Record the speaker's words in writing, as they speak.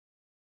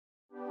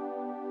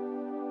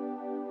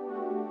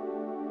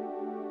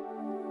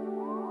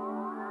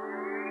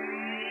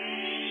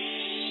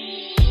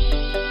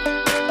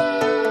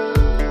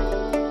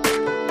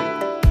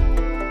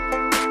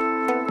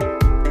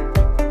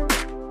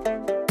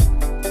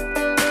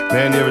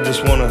Man, you ever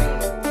just wanna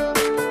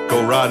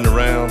go riding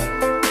around,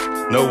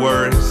 no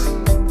worries?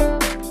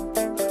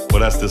 Well,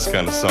 that's this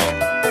kind of song.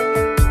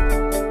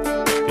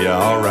 Yeah,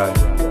 alright.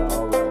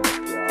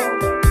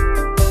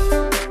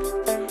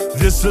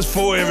 This is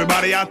for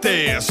everybody out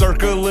there,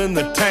 circling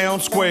the town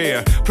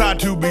square, proud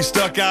to be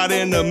stuck out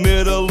in the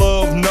middle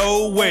of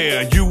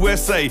nowhere.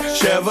 USA,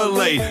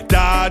 Chevrolet,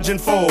 Dodge and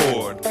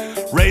Ford,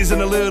 raising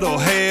a little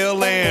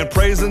hell and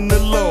praising the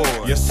Lord.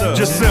 Yes, sir.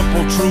 Just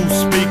simple truth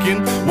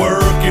speaking,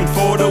 working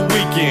for the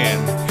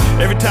weekend.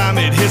 Every time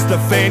it hits the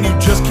fan, you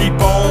just keep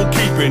on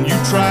keeping. You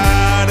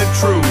tried and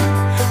true,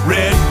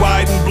 red,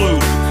 white, and blue.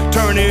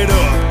 Turn it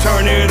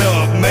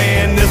up,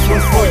 man, this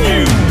one's for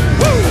you.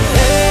 Woo!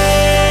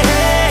 Hey,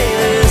 hey,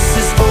 this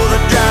is for the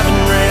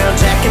driving round,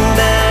 jacking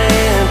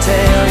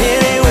downtown,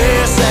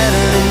 anywhere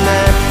Saturday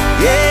night.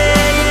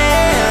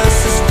 Yeah,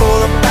 this is for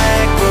the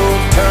back road,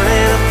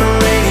 turning up the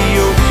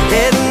radio,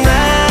 heading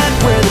right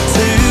where the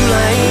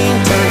two-lane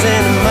turns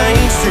into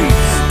Main Street,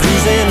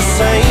 cruising the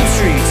same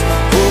streets,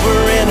 over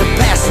in the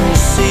passenger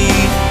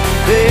seat.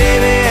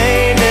 Baby,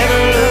 ain't never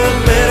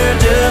looked better,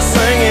 just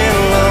singing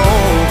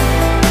along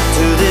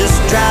to this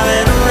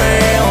driving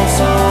around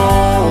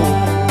song.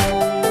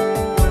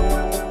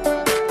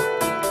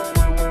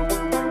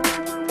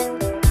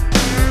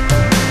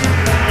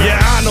 Yeah,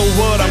 I know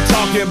what I'm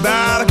talking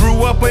about. I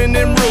grew up in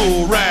them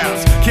rural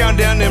routes, count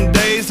down them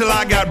days till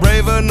I got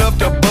brave enough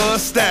to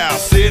bust out.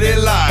 City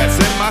lights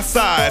in my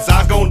sights, I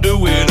was gonna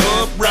do it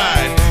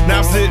upright. Now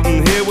I'm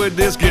sitting here with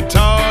this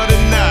guitar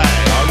tonight,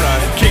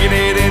 alright, kicking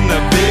it in the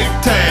big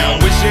town,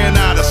 wishing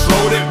I'd have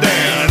slowed it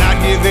down. And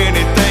I'd give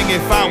anything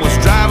if I was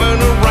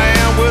driving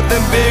around with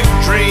them big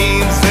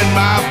dreams in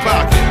my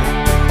pocket.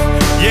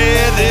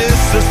 Yeah, this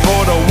is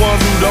for the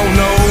ones who don't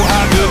know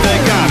how good they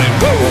got it.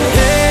 Woo!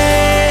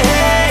 Hey,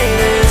 hey,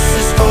 this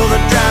is for the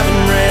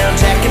driving round,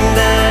 jacking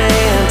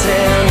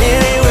downtown,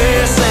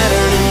 anywhere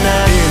Saturday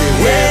night.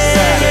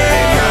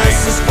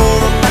 This is for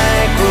the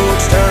back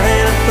roads,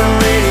 turning up the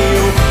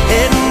radio,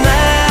 heading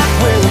right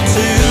where the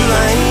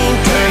two-lane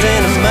turns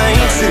into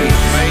Main Street,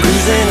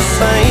 cruising the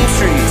same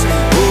streets,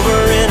 over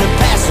in the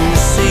passenger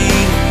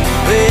seat.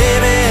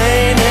 Baby,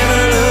 ain't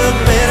never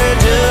looked better,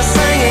 just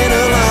singing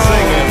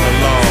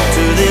along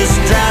to this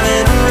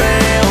driving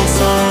around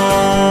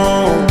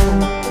song.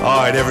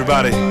 Alright,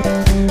 everybody,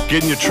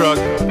 get in your truck,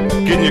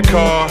 get in your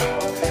car,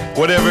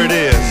 whatever it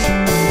is.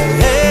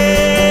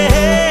 Hey,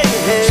 hey,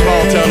 hey.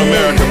 Small town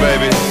America,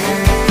 baby.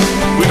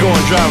 We're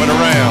going driving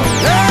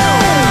around.